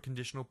assumption for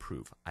conditional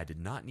proof. I did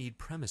not need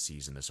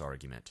premises in this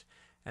argument.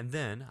 And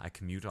then I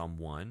commute on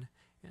 1,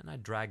 and I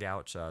drag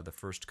out the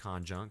first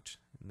conjunct,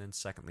 and then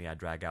secondly I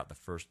drag out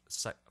the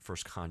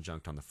first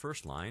conjunct on the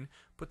first line,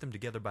 put them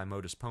together by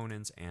modus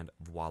ponens, and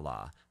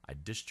voila, I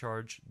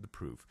discharge the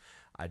proof.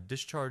 I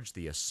discharge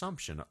the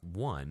assumption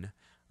 1,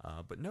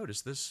 but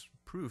notice this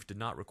proof did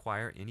not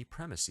require any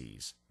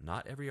premises.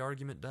 Not every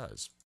argument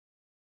does.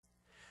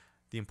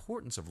 The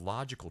importance of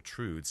logical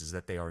truths is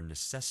that they are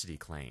necessity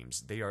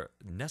claims. They are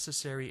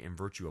necessary in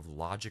virtue of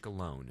logic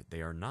alone.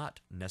 They are not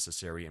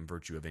necessary in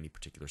virtue of any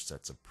particular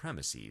sets of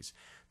premises.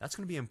 That's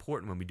going to be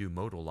important when we do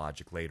modal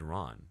logic later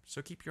on,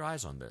 so keep your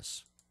eyes on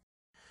this.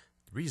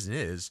 The reason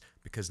is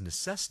because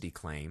necessity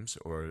claims,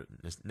 or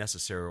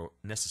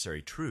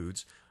necessary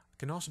truths,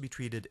 can also be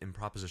treated in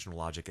propositional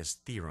logic as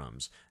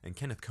theorems. In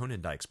Kenneth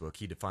Konendyk's book,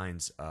 he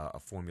defines a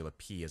formula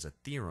P as a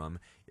theorem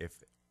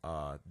if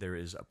there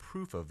is a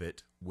proof of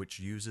it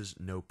which uses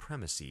no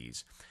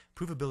premises.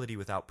 Provability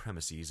without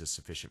premises is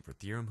sufficient for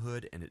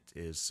theoremhood, and it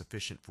is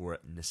sufficient for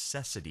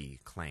necessity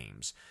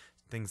claims,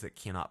 things that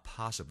cannot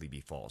possibly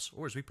be false,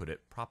 or as we put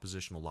it,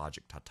 propositional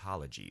logic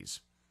tautologies.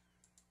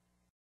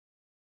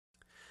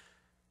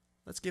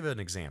 Let's give an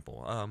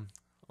example,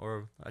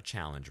 or a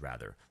challenge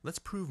rather. Let's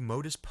prove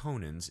modus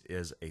ponens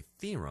is a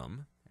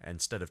theorem,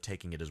 instead of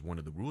taking it as one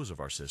of the rules of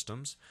our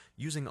systems,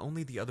 using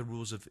only the other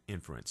rules of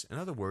inference. In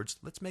other words,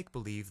 let's make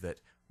believe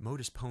that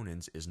modus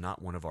ponens is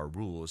not one of our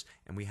rules,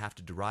 and we have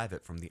to derive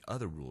it from the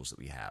other rules that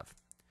we have.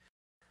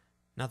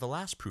 Now, the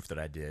last proof that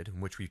I did, in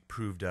which we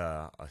proved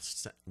a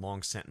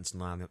long sentence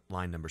in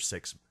line number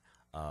 6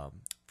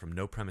 from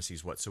no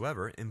premises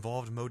whatsoever,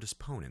 involved modus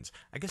ponens.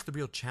 I guess the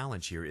real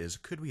challenge here is,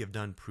 could we have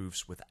done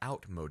proofs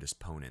without modus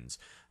ponens?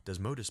 Does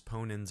modus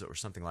ponens or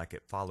something like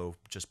it follow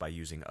just by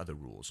using other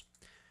rules?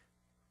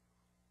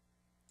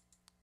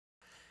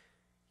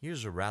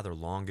 Here's a rather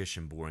longish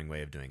and boring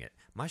way of doing it.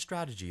 My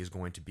strategy is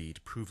going to be to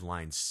prove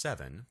line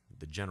 7,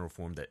 the general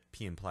form that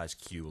P implies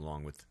Q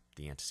along with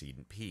the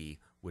antecedent P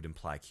would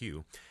imply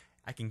Q.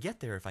 I can get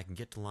there if I can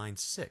get to line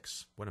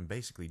 6. What I'm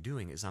basically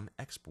doing is I'm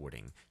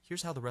exporting.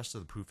 Here's how the rest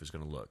of the proof is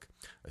going to look.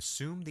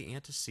 Assume the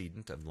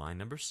antecedent of line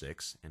number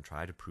 6 and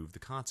try to prove the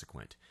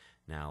consequent.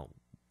 Now,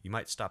 You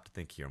might stop to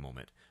think here a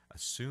moment.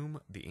 Assume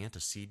the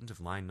antecedent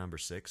of line number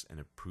 6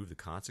 and prove the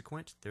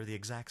consequent. They're the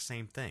exact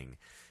same thing.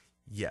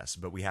 Yes,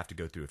 but we have to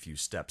go through a few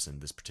steps in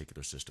this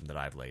particular system that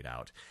I've laid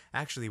out.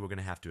 Actually, we're going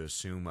to have to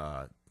assume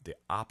the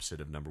opposite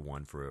of number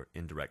 1 for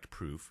indirect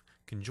proof,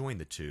 conjoin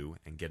the two,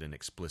 and get an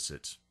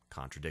explicit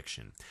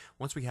contradiction.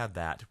 Once we have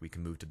that, we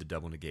can move to the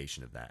double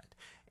negation of that.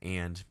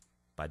 And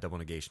by double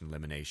negation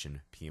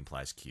elimination, P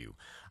implies Q.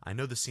 I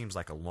know this seems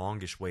like a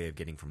longish way of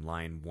getting from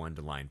line 1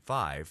 to line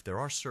 5. There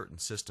are certain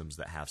systems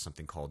that have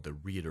something called the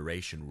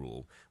reiteration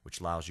rule, which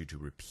allows you to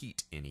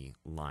repeat any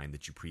line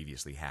that you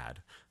previously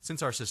had.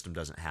 Since our system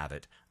doesn't have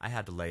it, I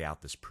had to lay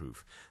out this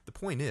proof. The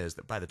point is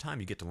that by the time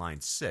you get to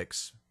line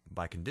 6,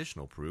 by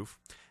conditional proof,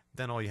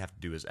 then all you have to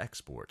do is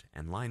export,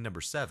 and line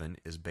number 7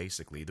 is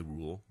basically the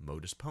rule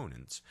modus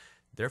ponens.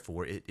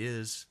 Therefore, it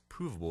is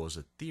provable as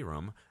a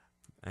theorem,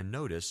 and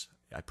notice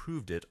I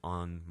proved it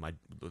on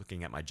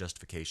looking at my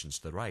justifications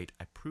to the right.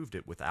 I proved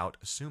it without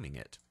assuming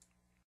it.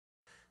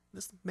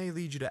 This may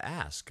lead you to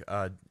ask,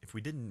 if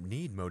we didn't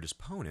need modus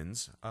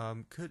ponens,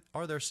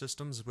 are there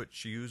systems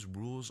which use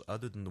rules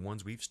other than the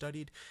ones we've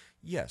studied?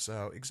 Yes,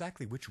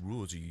 exactly which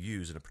rules you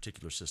use in a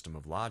particular system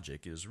of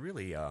logic is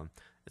really,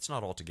 it's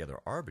not altogether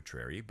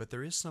arbitrary, but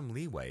there is some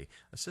leeway.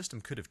 A system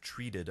could have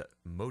treated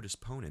modus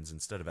ponens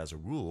instead of as a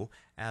rule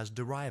as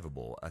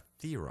derivable, a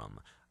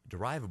theorem,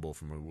 derivable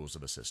from the rules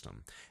of a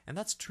system. And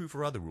that's true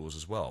for other rules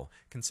as well.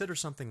 Consider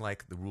something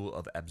like the rule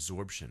of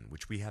absorption,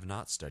 which we have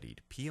not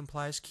studied. P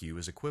implies Q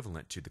is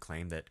equivalent to the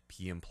claim that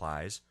P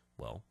implies,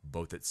 well,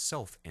 both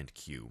itself and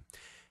Q.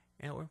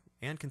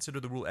 And consider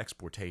the rule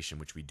exportation,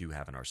 which we do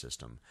have in our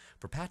system.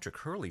 For Patrick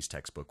Hurley's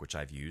textbook, which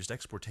I've used,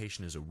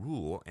 exportation is a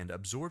rule and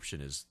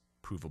absorption is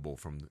provable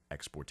from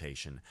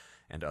exportation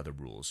and other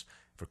rules.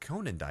 For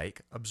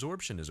Conindike,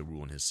 absorption is a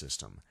rule in his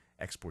system.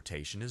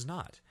 Exportation is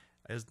not.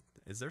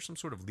 Is there some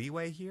sort of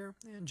leeway here?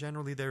 And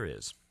generally there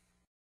is.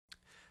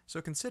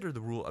 So consider the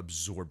rule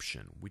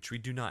absorption, which we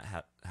do not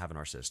have in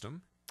our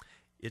system.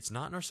 It's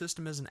not in our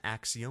system as an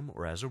axiom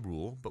or as a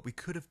rule, but we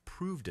could have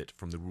proved it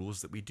from the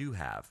rules that we do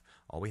have.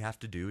 All we have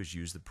to do is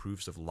use the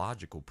proofs of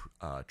logical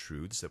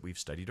truths that we've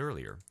studied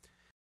earlier.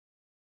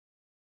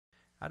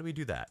 How do we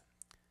do that?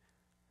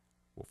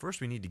 Well,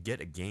 first we need to get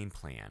a game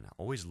plan.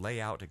 Always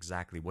lay out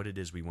exactly what it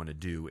is we want to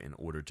do in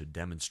order to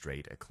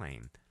demonstrate a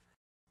claim.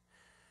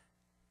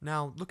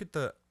 Now,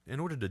 in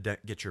order to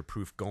get your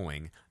proof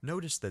going,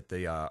 notice that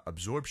the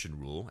absorption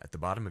rule at the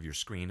bottom of your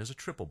screen is a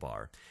triple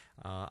bar.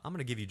 I'm going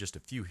to give you just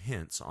a few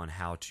hints on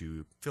how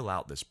to fill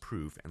out this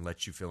proof and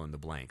let you fill in the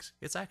blanks.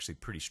 It's actually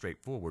pretty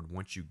straightforward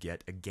once you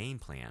get a game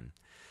plan.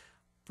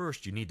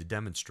 First, you need to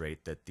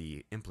demonstrate that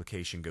the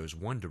implication goes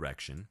one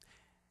direction,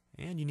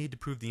 and you need to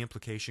prove the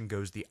implication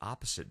goes the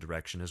opposite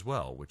direction as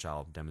well, which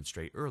I'll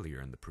demonstrate earlier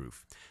in the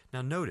proof.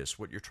 Now notice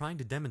what you're trying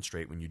to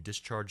demonstrate when you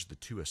discharge the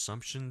two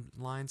assumption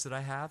lines that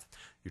I have.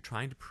 You're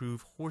trying to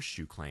prove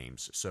horseshoe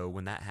claims. So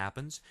when that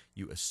happens,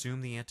 you assume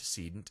the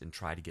antecedent and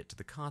try to get to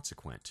the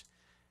consequent.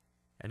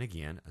 And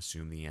again,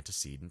 assume the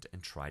antecedent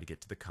and try to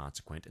get to the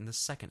consequent in the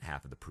second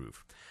half of the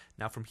proof.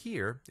 Now from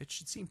here, it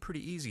should seem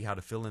pretty easy how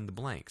to fill in the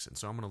blanks, and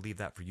so I'm going to leave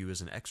that for you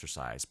as an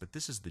exercise, but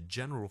this is the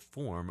general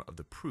form of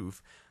the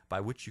proof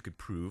by which you could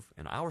prove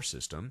in our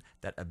system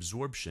that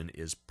absorption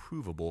is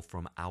provable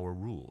from our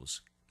rules.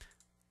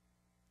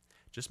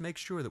 Just make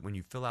sure that when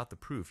you fill out the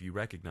proof, you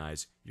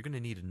recognize you're going to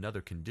need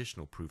another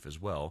conditional proof as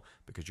well,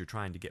 because you're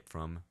trying to get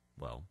from,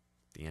 well,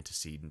 the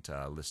antecedent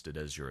listed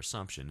as your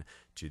assumption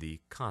to the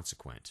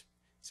consequent.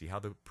 See how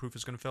the proof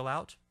is going to fill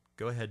out?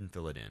 Go ahead and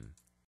fill it in.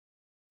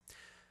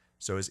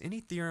 So is any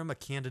theorem a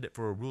candidate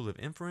for a rule of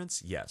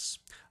inference? Yes.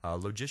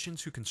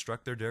 Logicians who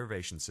construct their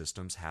derivation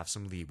systems have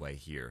some leeway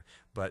here,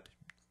 but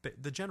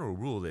the general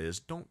rule is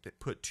don't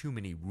put too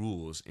many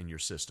rules in your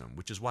system,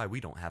 which is why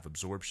we don't have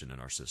absorption in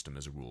our system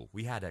as a rule.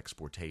 We had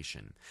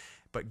exportation.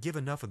 But give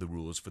enough of the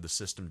rules for the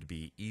system to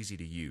be easy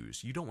to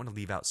use. You don't want to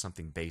leave out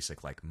something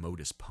basic like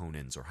modus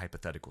ponens or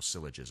hypothetical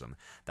syllogism.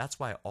 That's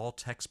why all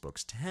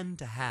textbooks tend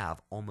to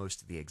have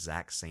almost the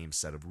exact same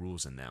set of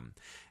rules in them.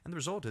 And the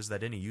result is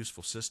that any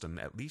useful system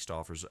at least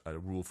offers a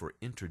rule for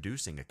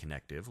introducing a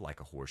connective, like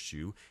a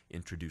horseshoe,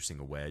 introducing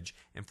a wedge,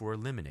 and for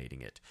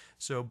eliminating it.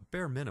 So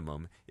bare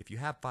minimum, if you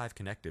have 5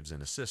 connectives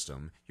in a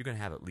system, you're going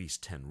to have at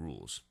least 10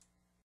 rules.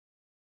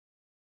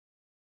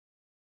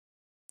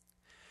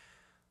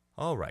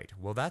 Alright,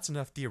 well that's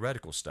enough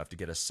theoretical stuff to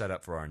get us set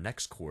up for our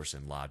next course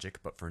in logic,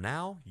 but for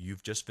now,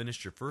 you've just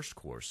finished your first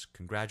course.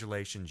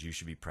 Congratulations, you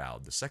should be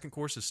proud. The second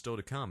course is still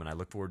to come, and I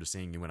look forward to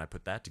seeing you when I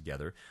put that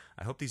together.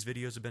 I hope these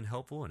videos have been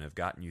helpful and have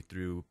gotten you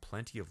through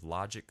plenty of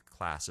logic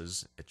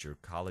classes at your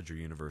college or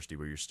university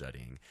where you're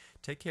studying.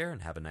 Take care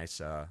and have a nice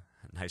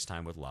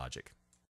time with logic.